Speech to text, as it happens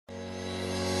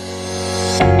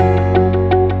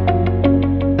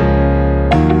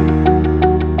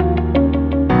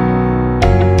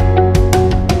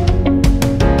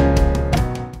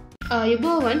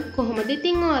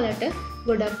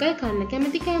ගොඩක් අය කන්න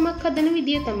කැමති කෑමක් හදන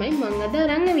විදිය තමයි මං අද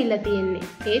අරන් ඇවිල්ලා තියෙන්නේ.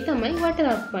 ඒ තමයි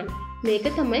වටලප්පන්. මේක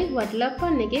තමයි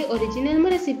වටලප්පන් එකේ ඔරිජිනල්ම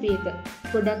රෙසිපි එක.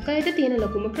 ගොඩක් අයට තියෙන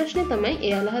ලොකුම ප්‍රශ්නේ තමයි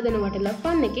එයාලා හදන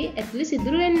වටලප්පන් එකේ ඇතුලේ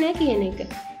සිදුරු වෙන්නේ නැහැ කියන එක.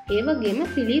 ඒ වගේම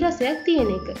පිලි රසයක්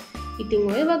තියෙන එක. ඉතින්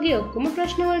ඔය වගේ ඔක්කොම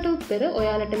ප්‍රශ්න වලට උත්තර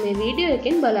ඔයාලට මේ වීඩියෝ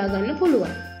එකෙන් බලා ගන්න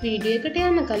පුළුවන්. වීඩියෝ එකට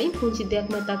යන්න කලින් පුංචි දෙයක්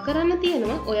මතක් කරන්න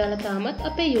තියෙනවා. ඔයාලා තාමත්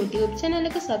අපේ YouTube channel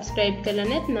එක subscribe කරලා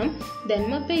නැත්නම්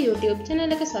දැන්ම අපේ YouTube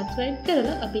channel එක subscribe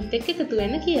කරලා අපිත් එක්ක එකතු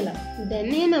වෙන්න කියලා.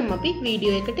 දැන් එහෙනම් අපි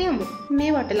වීඩියෝ එකට යමු.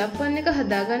 මේ වටලප්පන් එක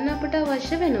හදාගන්න අපට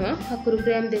අවශ්‍ය වෙනවා හකුරු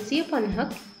ග්‍රෑම් 250ක්,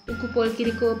 උකු පොල්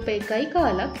කිරි කෝප්ප 1යි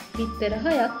කාලක්, බිත්තර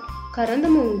 6ක්, කරඳ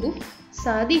මුංගු,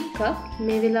 සාදික්කා.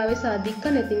 මේ වෙලාවේ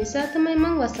සාදික්කා නැති නිසා තමයි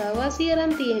මම වසාවාසි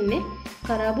අරන් තියෙන්නේ.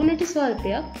 කරාබු නැටි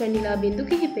ස්වල්පයක්, වැනිලා බිඳු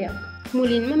කිහිපයක්.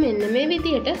 මුලින්ම මෙන්න මේ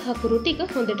විදියට හකුරු ටික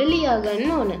හොඳට ලියා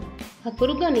ගන්න ඕන.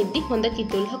 හකුරු ගනිද්දි හොඳ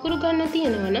කිතුල් හකුරු ගන්න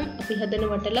තියෙනවා නම් අපි හදන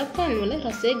වටලප්පන් වල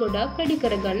රසය ගොඩාක් වැඩි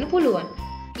කරගන්න පුළුවන්.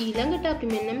 ඊළඟට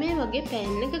අපි මෙන්න මේ වගේ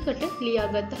පෑන් එකකට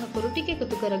ලියාගත්ත හකුරු ටික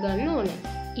එකතු කරගන්න ඕන.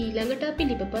 ඊළඟට අපි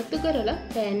ලිපපත්තු කරලා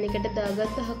පෑන් එකට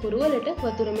දාගත්ත හකුරු වලට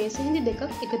වතුර මේස හිඳි දෙකක්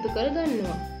එකතු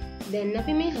කරගන්නවා. දැන්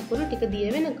අපි මේ හකුරු ටික දිය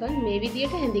වෙනකන් මේ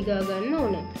විදියට හැඳි ගා ගන්න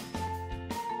ඕන.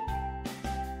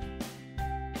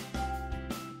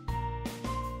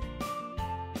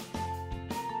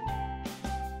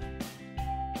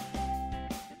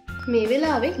 මේ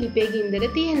වෙලාවේ ලිපේ ගින්දර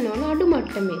තියෙන්න ඕන අඩු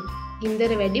මට්ටමේ.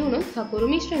 ගින්දර වැඩි වුණොත් හකුරු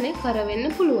මිශ්‍රණය කර වෙන්න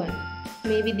පුළුවන්.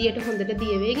 මේ විදියට හොඳට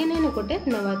දිය වේගෙන එනකොට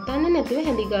නවත්තන්න නැතුව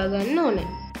හැඳි ගා ගන්න ඕන.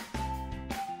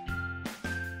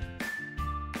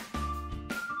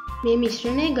 මේ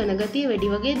මිශ්‍රණයේ ඝන ගතිය වැඩි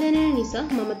වගේ දැනෙන නිසා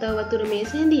මම තව වතුර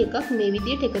මේස හැඳි එකක් මේ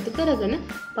විදියට එකතු කරගෙන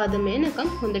පදම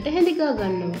එනකම් හොඳට හැඳි ගා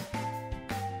ගන්නවා.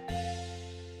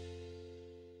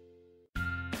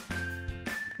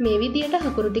 මේ විදියට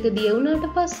හකුරු ටික දිය වුණාට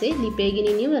පස්සේ ලිපේ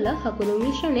ගිනි නිවලා හකුරු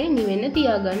මිශ්‍රණය නිවෙන්න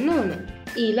තියාගන්න ඕන.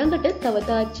 ඊළඟට තව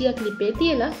තාච්චියක් ලිපේ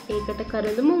තියලා ඒකට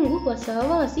කරඳ මුංගු,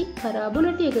 වසාවාසි, කරාබු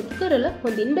නැටි එකතු කරලා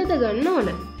හොඳින් බෙද ගන්න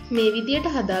ඕන. මේ විදියට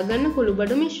හදාගන්න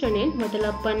කුළුබඩු මිශ්‍රණයෙන්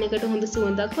වටලප්පන් එකට හොඳ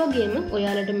සුවඳක් වගේම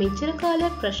ඔයාලට මෙච්චර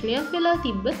කාලයක් ප්‍රශ්නයක් වෙලා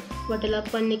තිබ්බ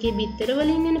වටලප්පන් එකේ බිත්තර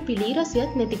වලින් එන පිලි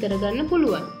රසයත් නැති කරගන්න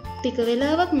පුළුවන්. ටික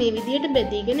වෙලාවක් මේ විදියට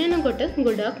බෙදීගෙන එනකොට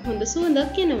ගොඩාක් හොඳ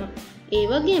සුවඳක් එනවා. ඒ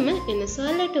වගේම එන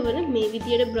සාලටවල මේ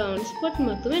විදියට බ්‍රවුන් ස්පොට්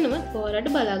මතුවෙනවත්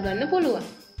ඔයාලට බලා ගන්න පුළුවන්.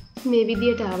 මේ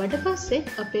විදියට ආවට පස්සේ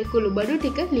අපේ කුළුබඩු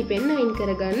ටික ලිපෙන් අයින්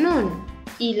කරගන්න ඕන.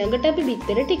 ඊළඟට අපි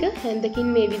බිත්තර ටික හැන්දකින්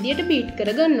මේ විදියට බීට්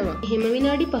කරගන්නවා. එහෙම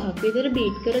විනාඩි 5ක් විතර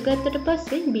බීට් කරගත්තට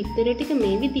පස්සේ බිත්තර ටික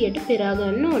මේ විදියට පෙරා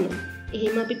ගන්න ඕන.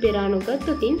 එහෙම අපි පෙරා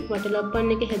නොගත්තොතින්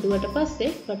වටලප්පන් එක හැදුවට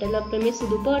පස්සේ වටලප්පමේ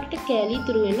සුදු පාටට කෑලි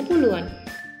ඉතුරු වෙන්න පුළුවන්.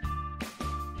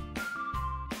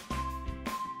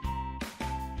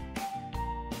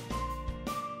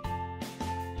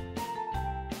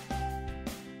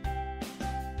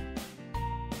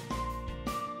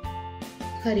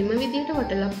 හරිම විදියට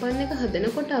වටලප්පන් එක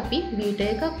හදනකොට අපි බීටර්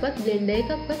එකක්වත් බ්ලෙන්ඩර්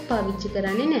එකක්වත් පාවිච්චි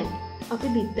කරන්නේ නැහැ. අපි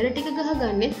බිත්තර ටික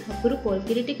ගහගන්නෙත් හකුරු පොල්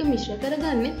කිරි ටික මිශ්‍ර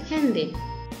කරගන්නෙත් හැන්දෙන්.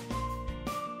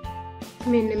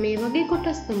 මෙන්න මේ වගේ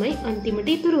කොටස් තමයි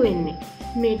අන්තිමට ඉතුරු වෙන්නේ.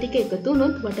 මේ ටික එකතු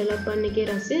වුණොත් වටලප්පන් එකේ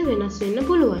රසය වෙනස් වෙන්න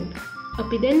පුළුවන්.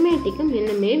 අපි දැන් මේ ටික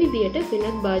මෙන්න මේ විදියට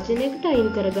වෙනත් භාජනයකට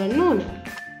අයින් කරගන්න ඕන.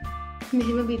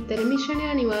 මෙහෙම බිත්තර මිශ්‍රණය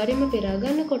අනිවාර්යයෙන්ම පෙරා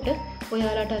ගන්නකොට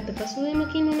ඔයාලට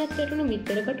අතපසුවෙමකින් උනත් වැටුණු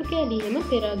බිත්තර කටු කෑලි එහෙම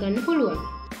පෙරා ගන්න පුළුවන්.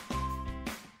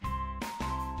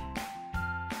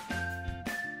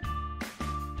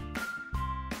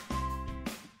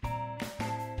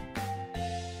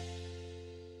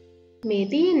 මේ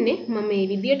තියෙන්නේ මම මේ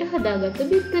විදියට හදාගත්ත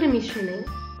බිත්තර මිශ්‍රණය.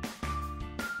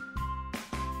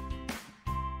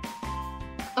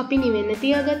 අපි නිවෙන්න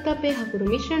තියාගත්ත අපේ හකුරු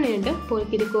මිශ්‍රණයට පොල්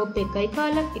කිරි කෝප්ප 1යි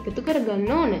කාලක් එකතු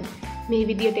කරගන්න ඕන. මේ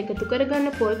විදියට එකතු කරගන්න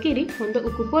පොල් කිරි හොඳ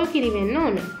උකු පොල් කිරි වෙන්න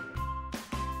ඕන.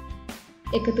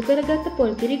 එකතු කරගත්ත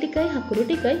පොල් කිරි ටිකයි හකුරු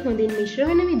ටිකයි හොඳින් මිශ්‍ර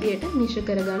වෙන විදියට මිශ්‍ර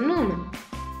කරගන්න ඕන.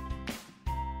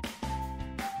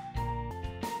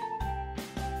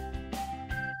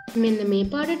 මෙන්න මේ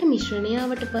පාටට මිශ්‍රණය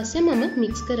ආවට පස්සේ මම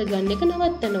මික්ස් කරගන්න එක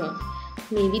නවත්තනවා.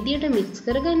 මේ විදියට මික්ස්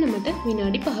කරගන්න මට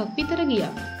විනාඩි 5ක් විතර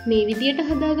ගියා. මේ විදියට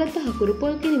හදාගත්ත හකුරු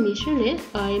පොල් කිරි මිශ්‍රණය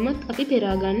ආයෙමත් අපි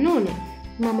පෙරා ගන්න ඕන.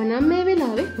 මම නම් මේ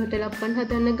වෙලාවේ වටලප්පන්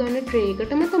හදන්න ගන්න ට්‍රේ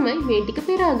එකටම තමයි මේ ටික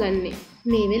පෙරාගන්නේ.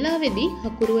 මේ වෙලාවේදී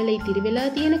හකුරු වල ඉතිරි වෙලා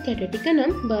තියෙන කැට ටික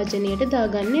නම් භාජනයට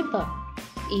දාගන්න එපා.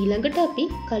 ඊළඟට අපි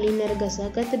කලින් අර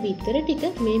ගසාගත්ත බිත්තර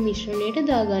ටික මේ මිශ්‍රණයට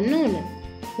දාගන්න ඕන.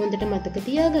 හොඳට මතක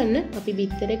තියාගන්න අපි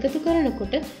බිත්තර එකතු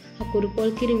කරනකොට අකුරු පොල්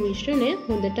කිරි මිශ්‍රණය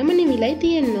හොඳටම නිවිලයි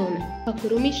තියෙන්න ඕන.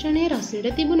 අකුරු මිශ්‍රණය රසයට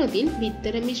තිබුණොතින්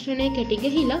බිත්තර මිශ්‍රණය කැටි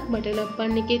ගහිලා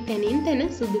වටලප්පන් එකේ තනින් තන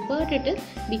සුදු පාටට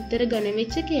බිත්තර ඝන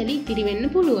වෙච්ච කැලි ඉතිරි වෙන්න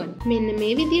පුළුවන්. මෙන්න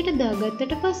මේ විදියට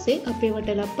දාගත්තට පස්සේ අපේ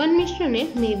වටලප්පන් මිශ්‍රණය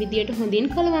මේ විදියට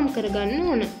හොඳින් කලවම් කරගන්න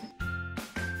ඕන.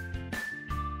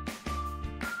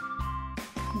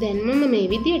 දැන් මම මේ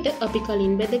විදියට අපි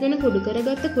කලින් බෙදගෙන කුඩු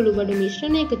කරගත්ත කුළුබඩු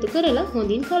මිශ්‍රණය එකතු කරලා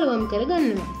හොඳින් කලවම්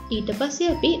කරගන්නවා. ඊට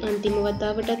පස්සේ අපි අන්තිම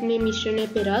වතාවටත් මේ මිශ්‍රණය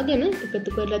පෙරාගෙන එකතු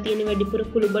කරලා තියෙන වැඩිපුර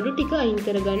කුළුබඩු ටික අයින්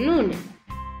කරගන්න ඕන.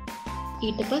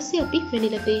 ඊට පස්සේ අපි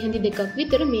වැනිලා තේ හැඳි දෙකක්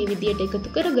විතර මේ විදියට එකතු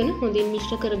කරගෙන හොඳින්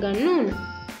මිශ්‍ර කරගන්න ඕන.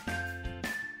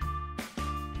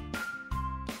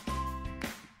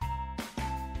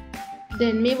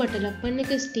 දැන් මේ වටලප්පන්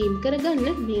එක ස්ටීම්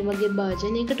කරගන්න මේ වගේ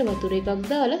භාජනයකට වතුර එකක්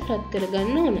දාලා රත්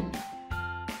කරගන්න ඕන.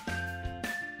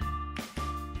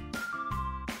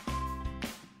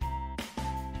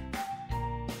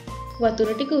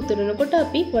 වතුර ටික උතුරනකොට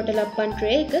අපි වටලප්පන්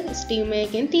ට්‍රේ එක ස්ටීමර්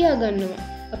එකෙන් තියාගන්නවා.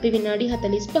 අපි විනාඩි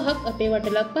 45ක් අපේ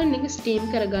වටලප්පන් එක ස්ටීම්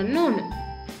කරගන්න ඕන.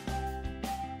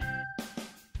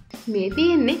 මේ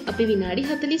තියෙන්නේ අපි විනාඩි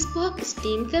 45ක්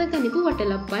ස්ටීම් කරගනිපු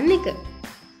වටලප්පන් එක.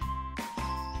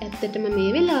 ඇත්තටම මේ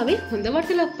වෙලාවේ හොඳ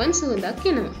වටලප්පන් සුවඳක්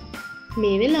එනවා.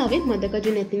 මේ වෙලාවේ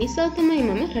මදකජු නැති නිසා තමයි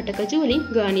මම රටකජු වලින්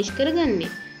ගානිෂ්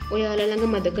කරගන්නේ. ඔයාලා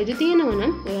ළඟ මදකජු තියෙනවා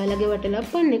නම් ඔයාලගේ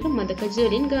වටලප්පන් එක මදකජු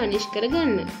වලින් ගානිෂ්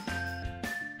කරගන්න.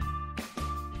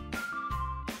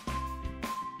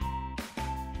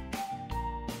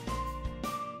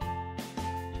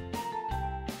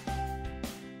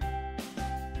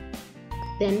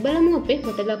 දැන් බලමු අපේ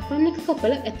වටලප්පන් එක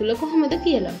කපලා ඇතුළ කොහමද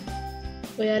කියලා.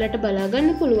 ඔයාලට බලාගන්න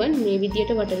පුළුවන් මේ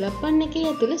විදියට වටලප්පන් එකේ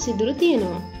ඇතුළ සිදුරු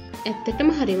තියෙනවා. ඇත්තටම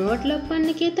හරිම වටලප්පන්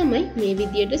එකේ තමයි මේ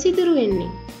විදියට සිදුරු වෙන්නේ.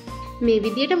 මේ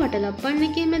විදියට වටලප්පන්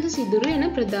එකේ මැද සිදුරු වෙන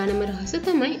ප්‍රධානම රහස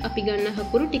තමයි අපි ගන්න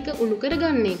හකුරු ටික උණු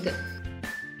කරගන්න එක.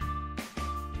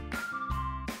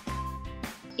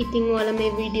 ඉතින් ඔයාලා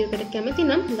මේ වීඩියෝ එකට කැමති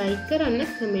නම් ලයික් කරන්න,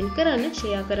 කමෙන්ට් කරන්න,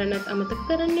 ෂෙයා කරන්නත් අමතක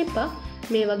කරන්න එපා.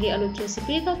 මේ වගේ අලුත්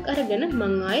රෙසිපි එකක් අරගෙන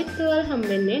මං ආයෙත් ඔයාලා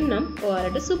හම්බෙන්නේ නම්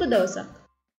ඔයාලට සුබ දවසක්.